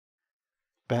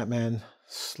Batman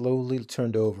slowly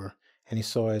turned over and he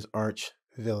saw his arch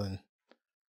villain,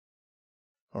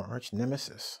 or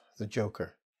arch-nemesis, the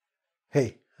Joker.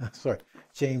 Hey, sorry,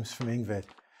 James from engVid,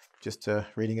 just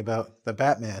reading about the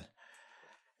Batman.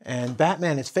 And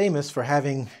Batman is famous for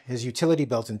having his utility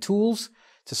belt and tools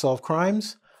to solve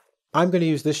crimes. I'm going to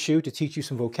use this shoe to teach you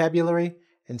some vocabulary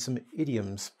and some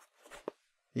idioms.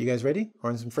 You guys ready?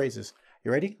 Or some phrases.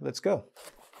 You ready? Let's go.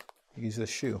 Use this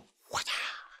shoe.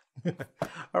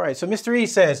 All right, so Mr. E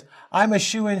says, I'm a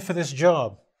shoo-in for this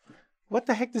job. What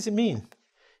the heck does it mean?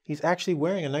 He's actually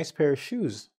wearing a nice pair of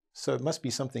shoes, so it must be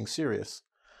something serious.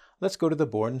 Let's go to the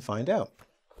board and find out.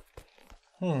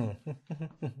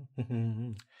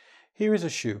 Here is a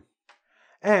shoe.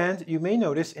 And you may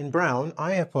notice in brown,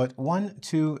 I have put 1,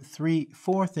 2, 3,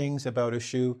 4 things about a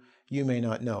shoe you may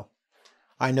not know.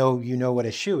 I know you know what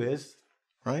a shoe is,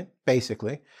 right?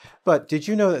 Basically. But did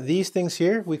you know that these things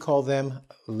here, we call them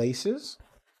laces?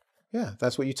 Yeah,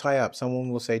 that's what you tie up. Someone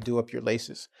will say, do up your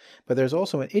laces. But there's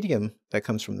also an idiom that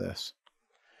comes from this.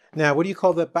 Now, what do you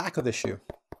call the back of the shoe?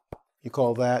 You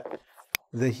call that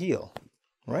the heel,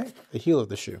 right? The heel of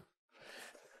the shoe.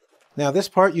 Now, this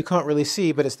part you can't really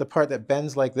see, but it's the part that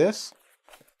bends like this.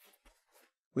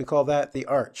 We call that the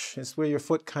arch. It's where your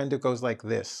foot kind of goes like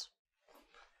this.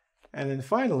 And then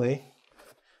finally,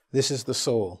 this is the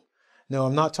sole. No,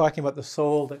 I'm not talking about the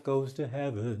soul that goes to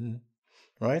heaven,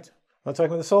 right? I'm not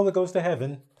talking about the soul that goes to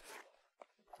heaven.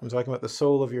 I'm talking about the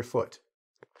sole of your foot.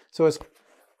 So it's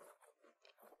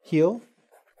heel,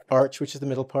 arch, which is the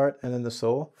middle part, and then the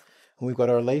sole. And we've got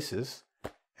our laces.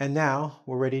 And now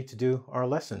we're ready to do our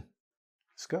lesson.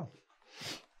 Let's go.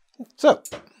 So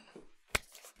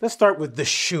let's start with the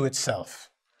shoe itself.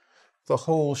 The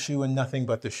whole shoe and nothing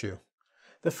but the shoe.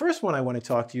 The first one I want to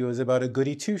talk to you is about a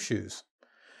goody two-shoes.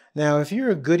 Now, if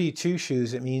you're a goody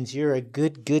two-shoes, it means you're a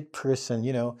good person.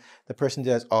 You know, the person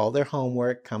does all their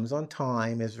homework, comes on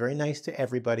time, is very nice to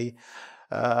everybody.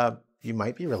 You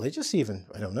might be religious even,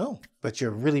 I don't know. But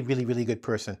you're a really good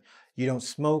person. You don't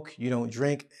smoke, you don't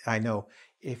drink. I know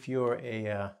if you're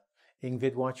a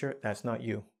engVid watcher, that's not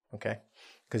you, okay?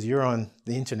 Because you're on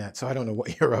the internet, so I don't know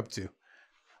what you're up to.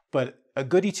 But a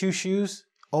goody two-shoes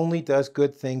only does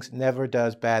good things, never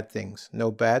does bad things.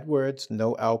 No bad words,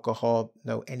 no alcohol,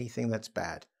 no anything that's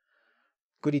bad.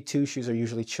 Goody two-shoes are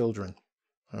usually children,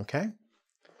 okay?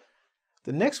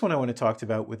 The next one I want to talk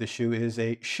about with the shoe is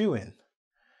a shoo-in.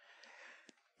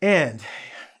 And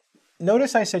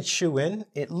notice I said shoo-in.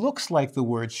 It looks like the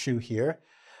word shoe here,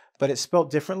 but it's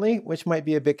spelled differently, which might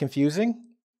be a bit confusing.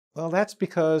 Well, that's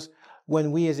because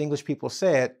when we as English people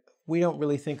say it, we don't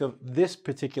really think of this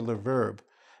particular verb,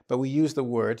 but we use the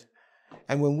word.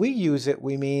 And when we use it,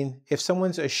 we mean if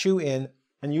someone's a shoo-in,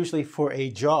 and usually for a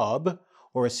job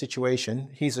or a situation,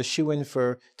 he's a shoo-in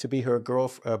to be her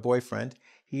boyfriend.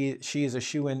 She is a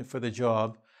shoo-in for the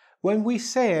job. When we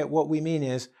say it, what we mean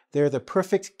is they're the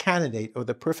perfect candidate or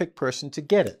the perfect person to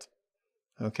get it.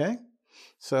 Okay?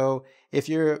 So if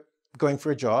you're going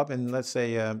for a job, and let's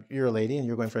say you're a lady and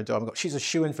you're going for a job, and go, she's a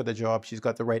shoo-in for the job, she's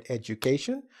got the right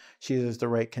education, she has the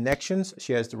right connections,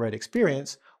 she has the right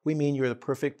experience, we mean you're the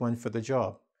perfect one for the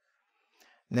job.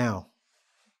 Now,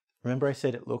 remember I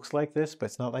said it looks like this, but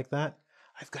it's not like that?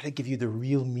 I've got to give you the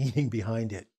real meaning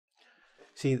behind it.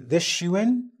 See, this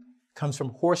shoo-in comes from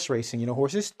horse racing. You know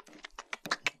horses?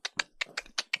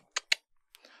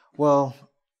 Well,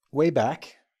 way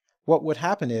back, what would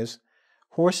happen is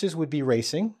horses would be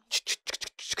racing,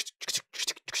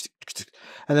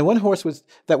 and then one horse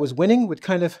that was winning would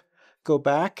kind of go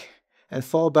back and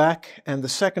fall back, and the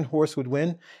second horse would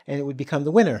win, and it would become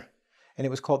the winner, and it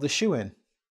was called the shoo-in.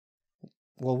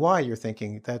 Well, why, you're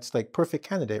thinking? That's like perfect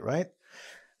candidate, right?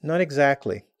 Not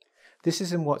exactly. This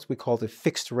is in what we call the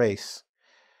fixed race.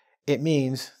 It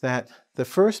means that the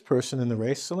first person in the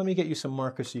race, so let me get you some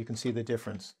markers so you can see the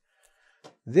difference.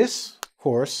 This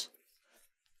horse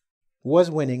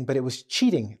was winning, but it was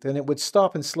cheating. Then it would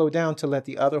stop and slow down to let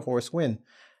the other horse win.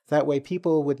 That way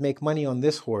people would make money on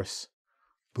this horse.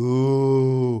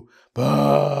 Boo!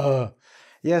 Bah!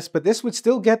 Yes, but this would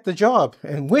still get the job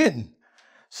and win.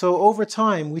 So over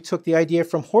time, we took the idea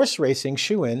from horse racing,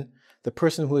 shoo-in, the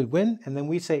person who would win, and then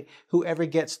we say whoever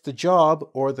gets the job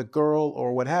or the girl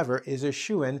or whatever is a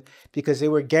shoo-in because they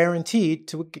were guaranteed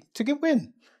to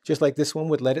win. Just like this one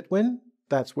would let it win,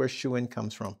 that's where shoo-in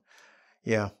comes from.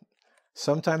 Yeah.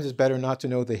 Sometimes it's better not to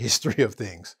know the history of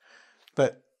things.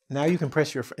 But now you can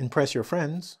impress your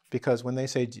friends, because when they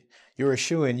say you're a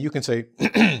shoo-in, you can say,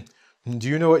 do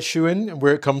you know what shoo-in and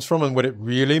where it comes from and what it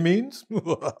really means?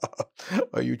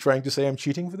 Are you trying to say I'm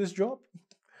cheating for this job?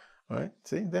 All right,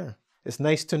 see there. It's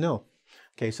nice to know.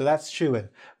 Okay, so that's shoo-in.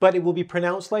 But it will be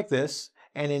pronounced like this,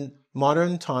 And in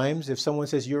modern times, if someone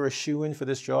says you're a shoo-in for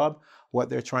this job, what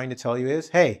they're trying to tell you is,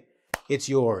 hey, it's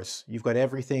yours. You've got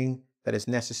everything that is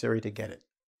necessary to get it.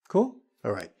 Cool?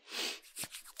 All right.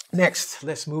 Next,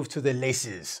 let's move to the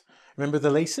laces. Remember the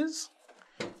laces?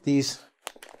 These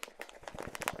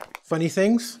funny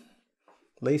things,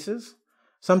 laces.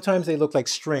 Sometimes they look like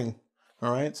string,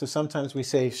 all right? So sometimes we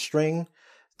say string,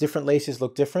 different laces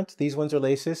look different. These ones are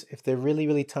laces. If they're really,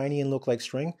 really tiny and look like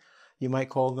string, you might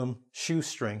call them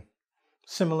shoestring.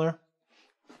 Similar,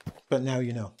 but now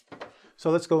you know. So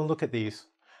let's go and look at these.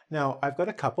 Now, I've got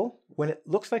a couple. When it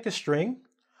looks like a string,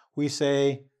 we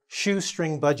say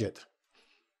shoestring budget.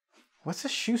 What's a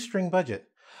shoestring budget?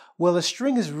 Well, a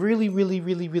string is really, really,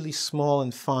 really, really small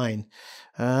and fine.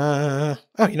 Oh,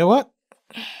 you know what?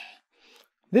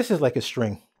 This is like a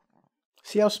string.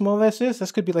 See how small this is?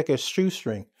 This could be like a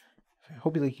shoestring.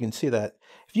 Hopefully you can see that.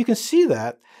 If you can see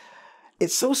that,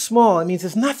 it's so small, it means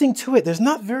there's nothing to it. There's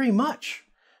not very much.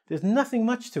 There's nothing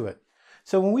much to it.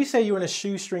 So when we say you're in a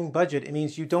shoestring budget, it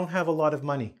means you don't have a lot of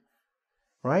money,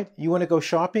 right? You want to go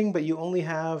shopping, but you only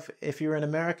have, if you're in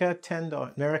America,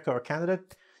 America or Canada,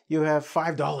 you have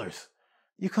 $5.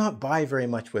 You can't buy very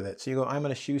much with it. So you go, I'm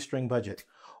on a shoestring budget.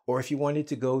 Or if you wanted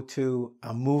to go to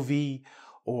a movie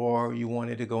or you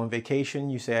wanted to go on vacation,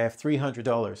 you say, I have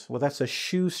 $300. Well, that's a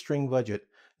shoestring budget,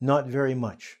 not very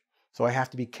much. So I have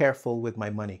to be careful with my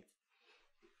money.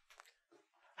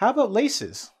 How about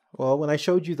laces? Well, when I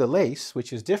showed you the lace,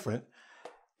 which is different,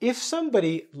 if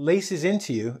somebody laces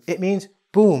into you, it means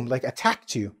boom, like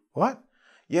attacked you. What?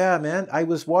 Yeah, man, I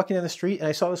was walking in the street and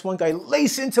I saw this one guy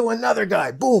lace into another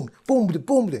guy. Boom, boom,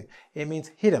 boom. It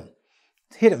means hit him.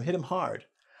 Hit him hard.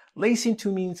 Lace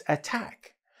into means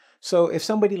attack. So if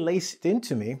somebody laced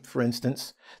into me, for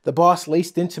instance, the boss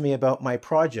laced into me about my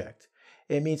project,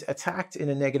 it means attacked in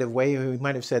a negative way. We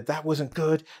might have said, that wasn't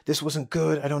good. This wasn't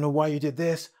good. I don't know why you did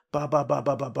this. Ba, ba, ba,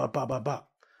 ba, ba, ba, ba, ba, ba.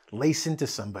 Lace into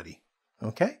somebody.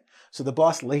 Okay? So the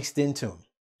boss laced into him.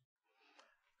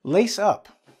 Lace up.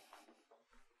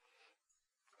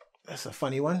 That's a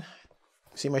funny one.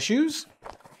 See my shoes?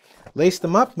 Lace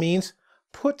them up means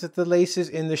put the laces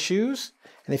in the shoes.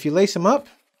 And if you lace them up,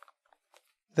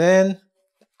 then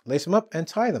lace them up and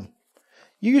tie them.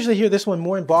 You usually hear this one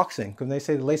more in boxing. When they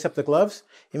say lace up the gloves,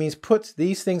 it means put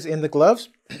these things in the gloves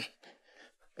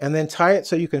and then tie it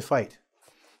so you can fight.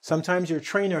 Sometimes your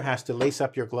trainer has to lace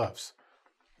up your gloves.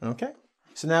 Okay?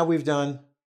 So now we've done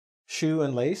shoe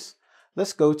and lace.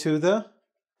 Let's go to the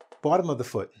bottom of the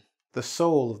foot, the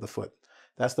sole of the foot.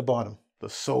 That's the bottom, the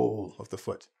sole of the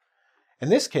foot. In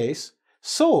this case,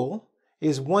 sole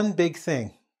is one big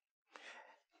thing.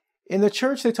 In the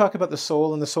church, they talk about the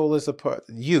soul, and the soul is the part,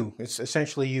 you. It's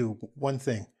essentially you, one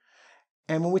thing.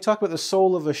 And when we talk about the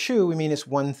sole of a shoe, we mean it's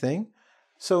one thing.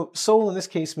 So soul in this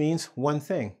case means one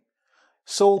thing.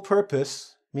 Sole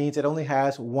purpose means it only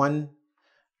has one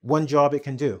job it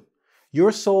can do.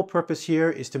 Your sole purpose here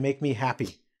is to make me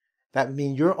happy. That would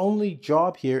mean your only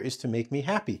job here is to make me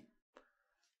happy.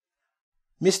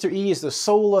 Mr. E is the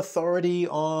sole authority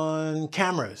on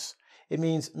cameras. It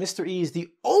means Mr. E is the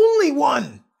only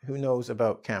one who knows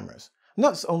about cameras.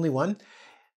 Not the only one.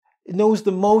 It knows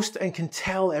the most and can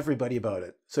tell everybody about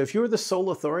it. So if you're the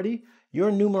sole authority,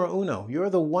 you're numero uno.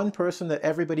 You're the one person that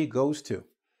everybody goes to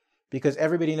because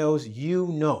everybody knows you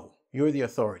know. You're the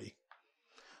authority.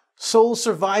 Sole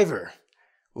survivor.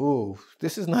 Ooh,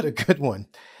 this is not a good one.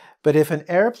 But if an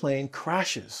airplane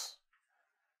crashes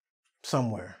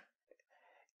somewhere,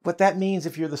 what that means,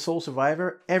 if you're the sole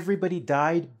survivor, everybody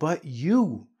died but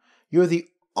you. You're the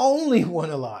only one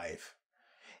alive.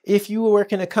 If you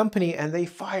work in a company and they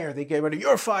get rid of,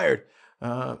 you're fired.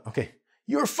 Okay,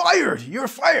 you're fired. You're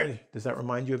fired. Does that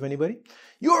remind you of anybody?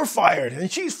 You're fired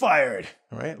and she's fired.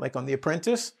 All right, like on The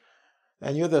Apprentice.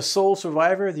 And you're the sole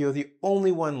survivor. You're the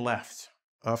only one left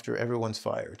after everyone's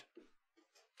fired.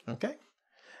 Okay.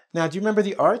 Now, do you remember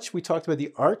the arch? We talked about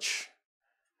the arch.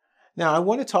 Now, I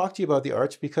want to talk to you about the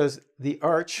arch because the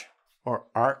arch, or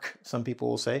arc, some people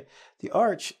will say, the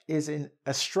arch is in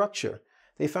a structure.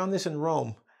 They found this in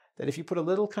Rome, that if you put a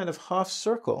little kind of half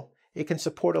circle, it can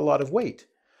support a lot of weight.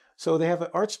 So they have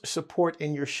an arch support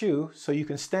in your shoe so you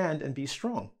can stand and be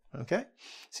strong. Okay?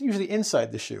 It's usually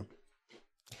inside the shoe.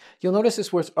 You'll notice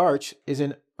this word arch is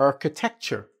in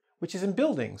architecture, which is in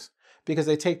buildings, because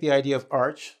they take the idea of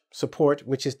arch, support,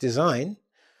 which is design,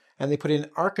 and they put it in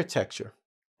architecture.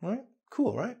 Right?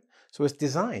 Cool, right? So it's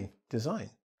design.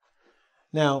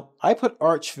 Now, I put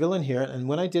arch villain here, and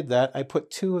when I did that, I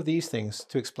put two of these things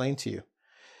to explain to you.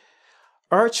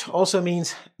 Arch also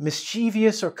means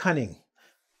mischievous or cunning,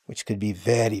 which could be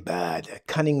very bad. A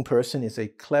cunning person is a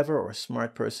clever or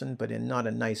smart person, but in not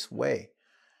a nice way.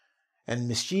 And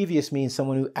mischievous means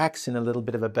someone who acts in a little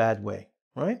bit of a bad way,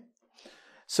 right?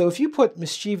 So if you put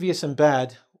mischievous and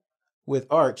bad with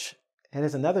arch, it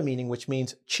has another meaning which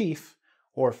means chief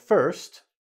or first.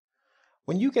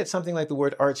 When you get something like the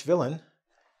word arch-villain,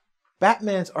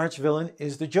 Batman's arch-villain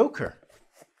is the Joker.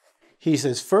 He's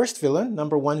his first villain,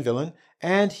 number one villain,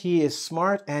 and he is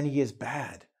smart and he is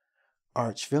bad.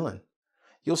 Arch-villain.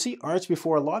 You'll see arch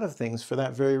before a lot of things for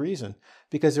that very reason,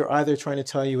 because they're either trying to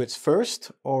tell you it's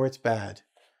first or it's bad.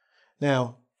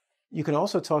 Now, you can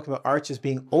also talk about arch as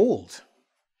being old,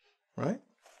 right?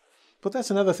 But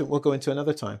that's another thing we'll go into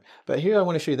another time. But here I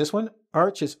want to show you this one.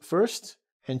 Arch is first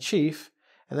and chief,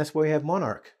 and that's where we have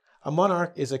monarch. A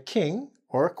monarch is a king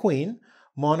or a queen,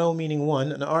 mono meaning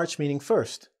one, and arch meaning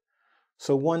first.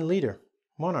 So one leader,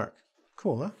 monarch.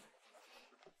 Cool, huh?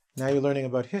 Now you're learning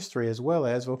about history as well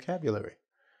as vocabulary.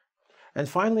 And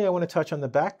finally, I want to touch on the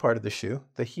back part of the shoe,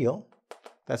 the heel.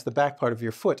 That's the back part of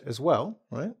your foot as well,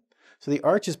 right? So the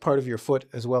arch is part of your foot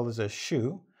as well as a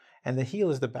shoe, and the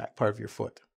heel is the back part of your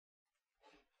foot.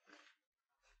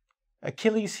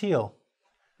 Achilles heel.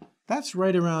 That's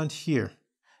right around here.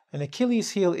 An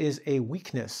Achilles heel is a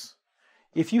weakness.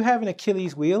 If you have an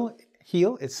Achilles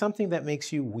heel, it's something that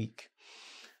makes you weak.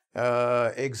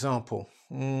 Example.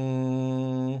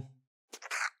 My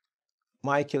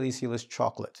Achilles heel is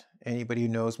chocolate. Anybody who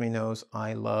knows me knows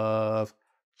I love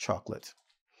chocolate.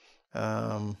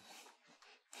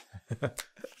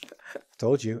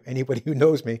 Told you, anybody who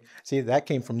knows me. See, that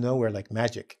came from nowhere like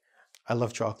magic. I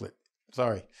love chocolate.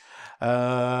 Sorry.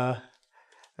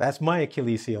 That's my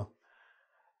Achilles heel.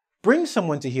 Bring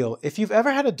someone to heel. If you've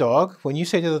ever had a dog, when you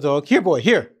say to the dog, here boy,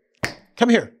 here, come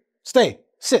here, stay,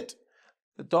 sit.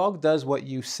 The dog does what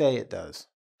you say it does.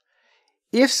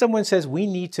 If someone says we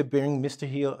need to bring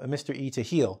Mr. E to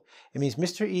heel, it means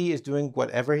Mr. E is doing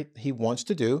whatever he wants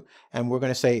to do, and we're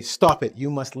going to say, stop it.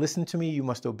 You must listen to me. You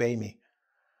must obey me.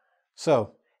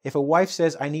 So if a wife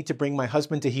says I need to bring my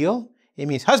husband to heel, it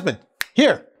means husband,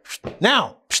 here,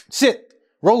 now, sit,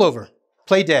 roll over,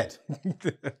 play dead.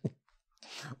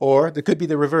 Or there could be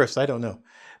the reverse. I don't know.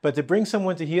 But to bring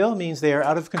someone to heel means they are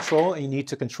out of control and you need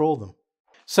to control them.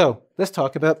 So let's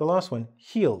talk about the last one,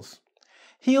 heels.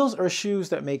 Heels are shoes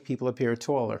that make people appear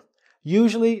taller.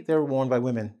 Usually they're worn by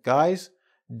women. Guys,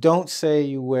 don't say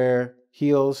you wear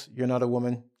heels, you're not a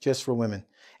woman, just for women.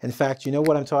 In fact, you know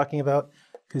what I'm talking about?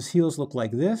 Because heels look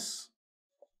like this,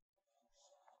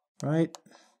 right?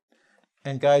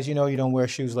 And guys, you know you don't wear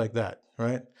shoes like that,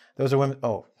 right? Those are women.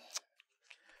 Oh.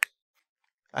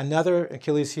 Another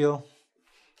Achilles heel,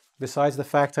 besides the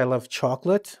fact I love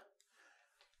chocolate,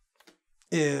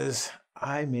 is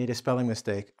I made a spelling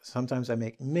mistake. Sometimes I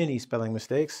make many spelling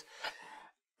mistakes.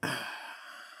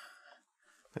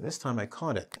 But this time I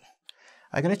caught it.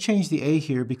 I'm going to change the A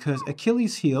here because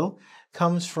Achilles heel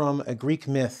comes from a Greek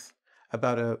myth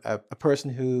about a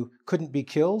person who couldn't be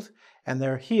killed, and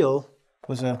their heel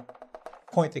was a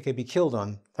point they could be killed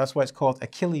on. That's why it's called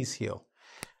Achilles heel.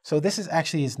 So this is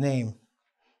actually his name.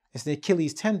 It's the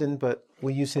Achilles tendon, but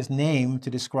we use his name to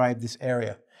describe this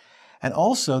area. And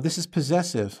also, this is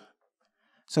possessive.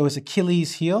 So it's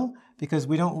Achilles heel because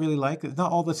we don't really like it.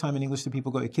 Not all the time in English do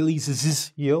people go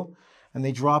Achilles' heel, and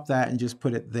they drop that and just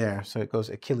put it there. So it goes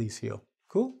Achilles heel.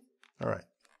 Cool? All right.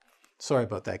 Sorry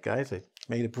about that, guys. I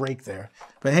made a break there.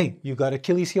 But hey, you got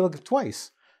Achilles heel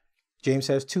twice. James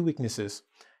has two weaknesses.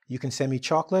 You can send me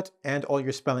chocolate and all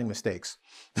your spelling mistakes.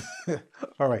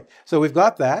 All right. So we've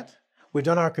got that. We've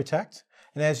done architect,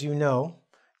 and as you know,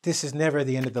 this is never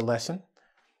the end of the lesson.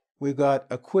 We've got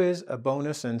a quiz, a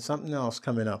bonus, and something else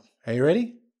coming up. Are you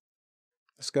ready?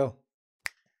 Let's go.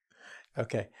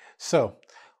 Okay, so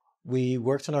we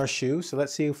worked on our shoe, so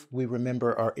let's see if we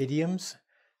remember our idioms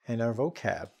and our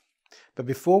vocab. But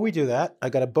before we do that, I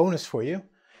got a bonus for you.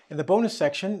 In the bonus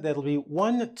section, there'll be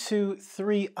 1, 2,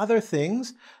 3 other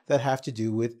things that have to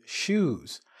do with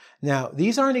shoes. Now,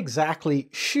 these aren't exactly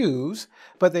shoes,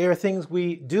 but they are things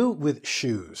we do with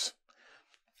shoes.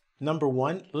 Number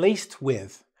 1, laced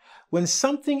with. When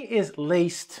something is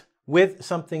laced with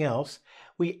something else,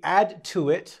 we add to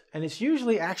it, and it's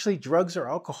usually actually drugs or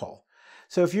alcohol.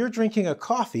 So if you're drinking a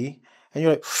coffee and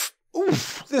you're like,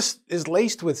 oof, this is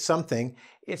laced with something,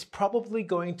 it's probably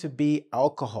going to be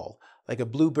alcohol, like a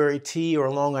blueberry tea or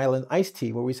a Long Island iced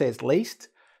tea, where we say it's laced,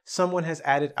 someone has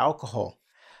added alcohol.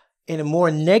 In a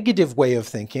more negative way of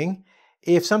thinking,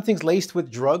 if something's laced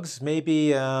with drugs, maybe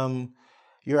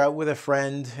you're out with a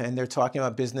friend and they're talking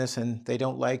about business and they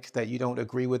don't like that you don't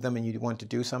agree with them and you want to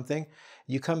do something.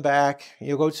 You come back,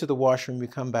 you go to the washroom, you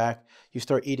come back, you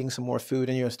start eating some more food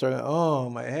and you start, oh,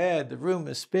 my head, the room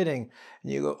is spinning.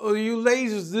 And you go, oh, you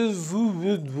laced this food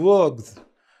with drugs.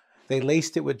 They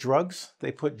laced it with drugs.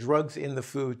 They put drugs in the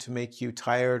food to make you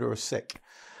tired or sick.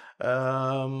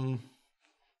 Okay,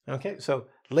 so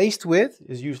laced with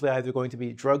is usually either going to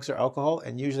be drugs or alcohol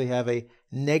and usually have a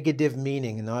negative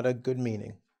meaning, not a good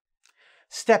meaning.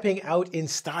 Stepping out in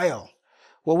style.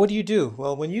 Well, what do?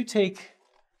 Well, when you're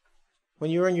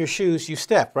in your shoes, you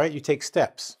step, right? You take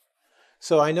steps.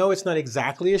 So I know it's not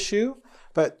exactly a shoe,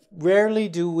 but rarely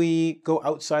do we go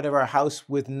outside of our house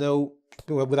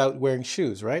without wearing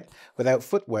shoes, right? Without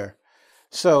footwear.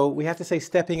 So we have to say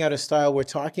stepping out of style. We're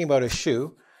talking about a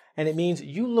shoe, and it means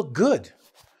you look good.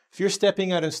 If you're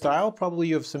stepping out in style, probably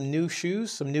you have some new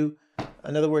shoes,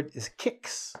 another word is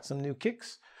kicks, some new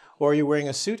kicks, or you're wearing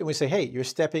a suit and we say, hey, you're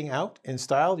stepping out in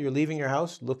style, you're leaving your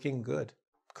house looking good.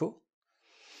 Cool.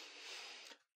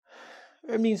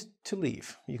 It means to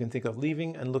leave. You can think of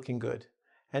leaving and looking good.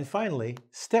 And finally,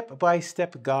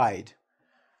 step-by-step guide.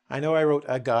 I know I wrote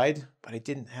a guide, but I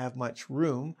didn't have much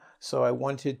room, so I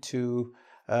wanted to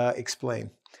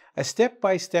explain. A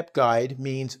step-by-step guide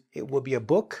means it will be a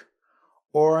book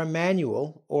or a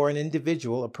manual or an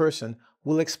individual, a person,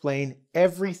 will explain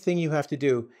everything you have to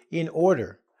do in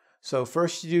order. So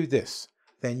first you do this,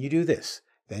 then you do this,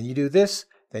 then you do this,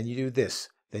 then you do this,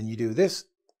 then you do this.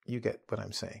 You get what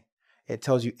I'm saying. It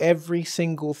tells you every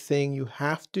single thing you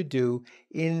have to do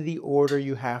in the order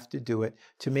you have to do it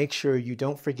to make sure you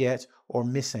don't forget or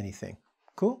miss anything.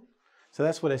 Cool? So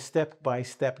that's what a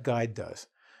step-by-step guide does.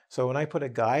 So when I put a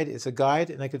guide, it's a guide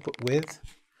and I could put with.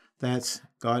 That's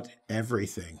got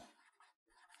everything.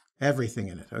 Everything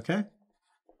in it, okay?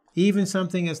 Even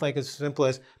something as simple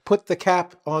as put the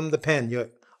cap on the pen.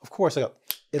 Of course,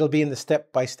 it'll be in the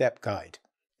step-by-step guide.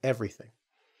 Everything.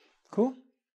 Cool?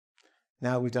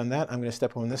 Now we've done that, I'm going to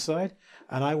step on this side,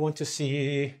 and I want to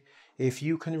see if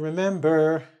you can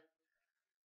remember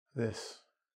this.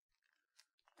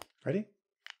 Ready?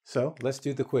 So let's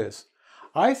do the quiz.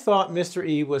 I thought Mr.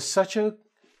 E was such a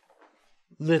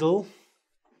little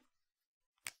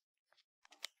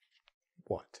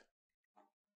what?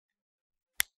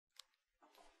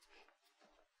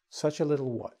 Such a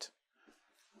little what?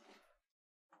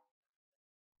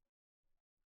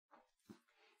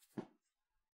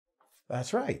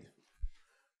 That's right.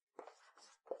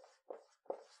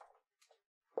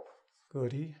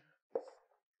 Goody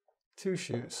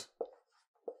two-shoes.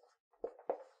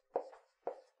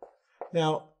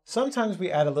 Now, sometimes we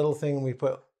add a little thing and we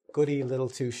put goody little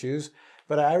two-shoes,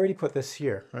 but I already put this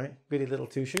here, right? Goody little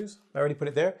two-shoes. I already put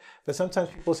it there. But sometimes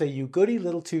people say, you goody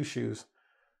little two-shoes,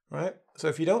 right? So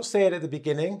if you don't say it at the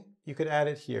beginning, you could add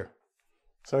it here.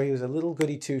 So he was a little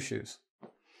goody two-shoes.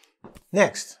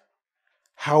 Next.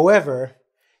 However,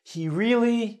 he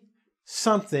really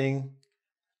something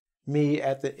me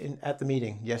at the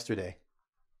meeting yesterday.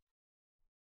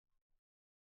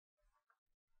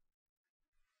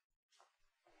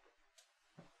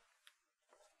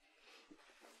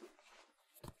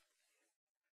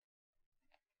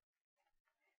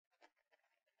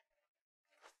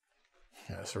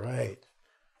 That's right.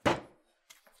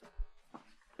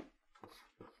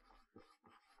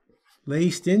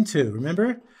 Laced into.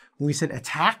 Remember when we said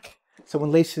attack?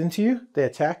 Someone laced into you, they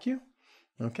attack you.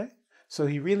 Okay. So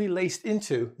he really laced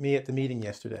into me at the meeting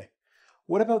yesterday.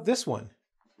 What about this one?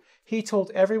 He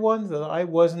told everyone that I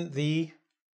wasn't the...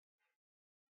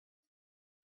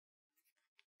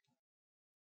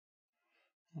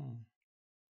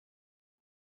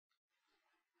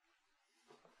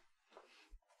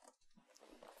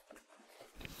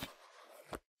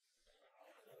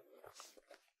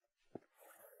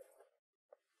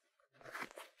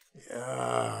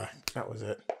 Yeah, that was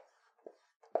it.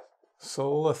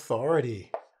 Sole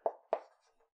authority.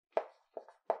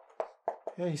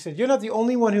 Yeah, he said, you're not the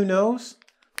only one who knows.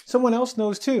 Someone else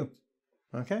knows too.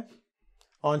 Okay?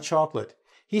 On chocolate.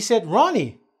 He said,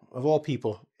 Ronnie, of all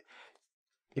people.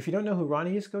 If you don't know who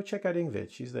Ronnie is, go check out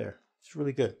engVid. She's there. It's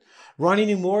really good. Ronnie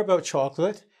knew more about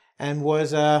chocolate and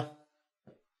was...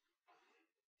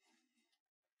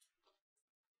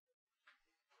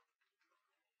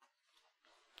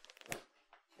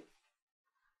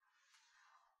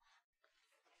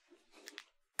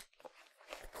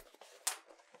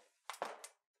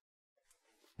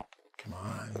 Come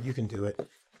on, you can do it.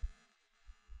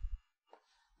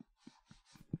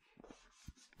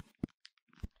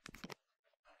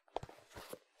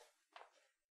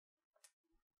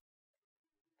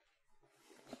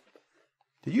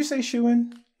 Did you say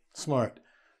shoo-in? Smart.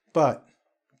 But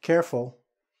careful.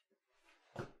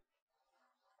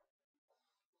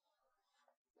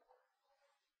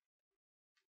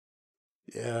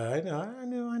 Yeah, I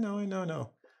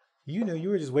know. You knew, you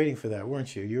were just waiting for that,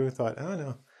 weren't you? You thought, oh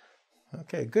no.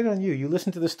 Okay, good on you. You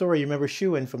listened to the story. You remember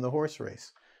shoo-in from the horse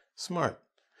race. Smart.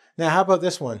 Now, how about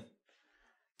this one?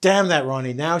 Damn that,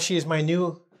 Ronnie. Now she is my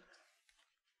new...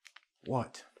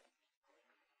 What?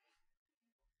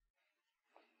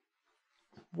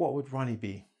 What would Ronnie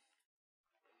be?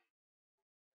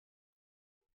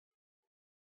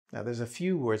 Now, there's a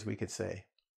few words we could say.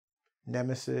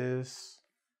 Nemesis,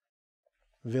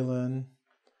 villain.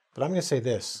 But I'm going to say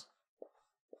this.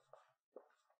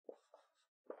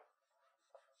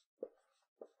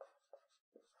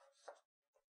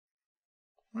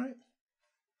 Right?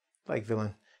 Like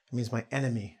villain. It means my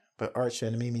enemy, but arch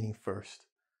enemy meaning first.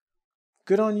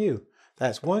 Good on you.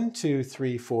 That's 1, 2,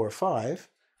 3, 4, 5.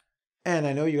 And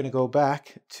I know you're going to go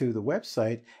back to the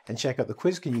website and check out the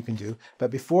quiz you can do.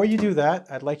 But before you do that,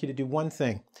 I'd like you to do one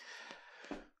thing.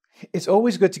 It's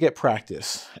always good to get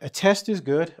practice. A test is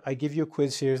good. I give you a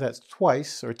quiz here, that's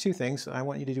twice or 2 things. I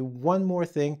want you to do one more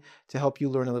thing to help you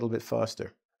learn a little bit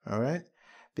faster. All right?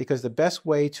 Because the best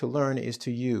way to learn is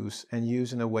to use, and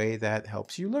use in a way that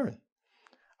helps you learn.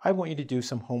 I want you to do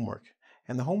some homework.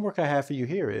 And the homework I have for you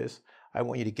here is, I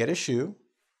want you to get a shoe.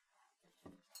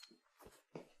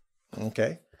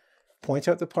 Okay. Point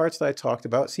out the parts that I talked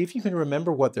about. See if you can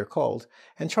remember what they're called.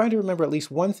 And try to remember at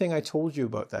least one thing I told you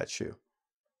about that shoe.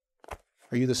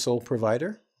 Are you the sole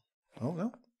provider? Oh,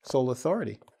 no. Sole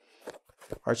authority.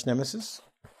 Arch-nemesis?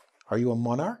 Are you a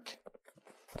monarch?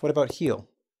 What about heel?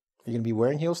 Are you going to be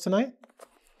wearing heels tonight?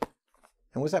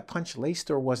 And was that punch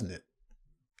laced or wasn't it?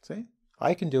 See?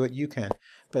 I can do it, you can.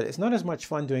 But it's not as much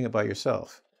fun doing it by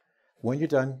yourself. When you're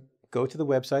done, go to the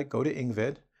website, go to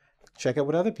engVid, check out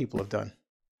what other people have done.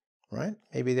 Right?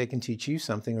 Maybe they can teach you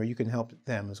something or you can help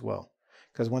them as well.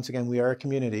 Because once again, we are a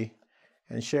community.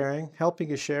 And helping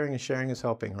is sharing, and sharing is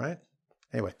helping, right?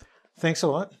 Anyway, thanks a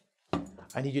lot.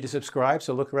 I need you to subscribe,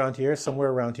 so look around here,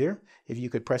 somewhere around here. If you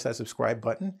could press that subscribe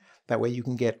button, that way you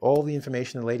can get all the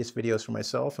information, the latest videos from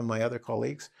myself and my other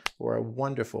colleagues who are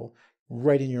wonderful,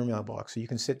 right in your mailbox. So you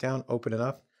can sit down, open it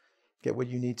up, get what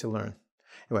you need to learn.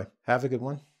 Anyway, have a good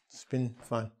one. It's been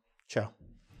fun. Ciao.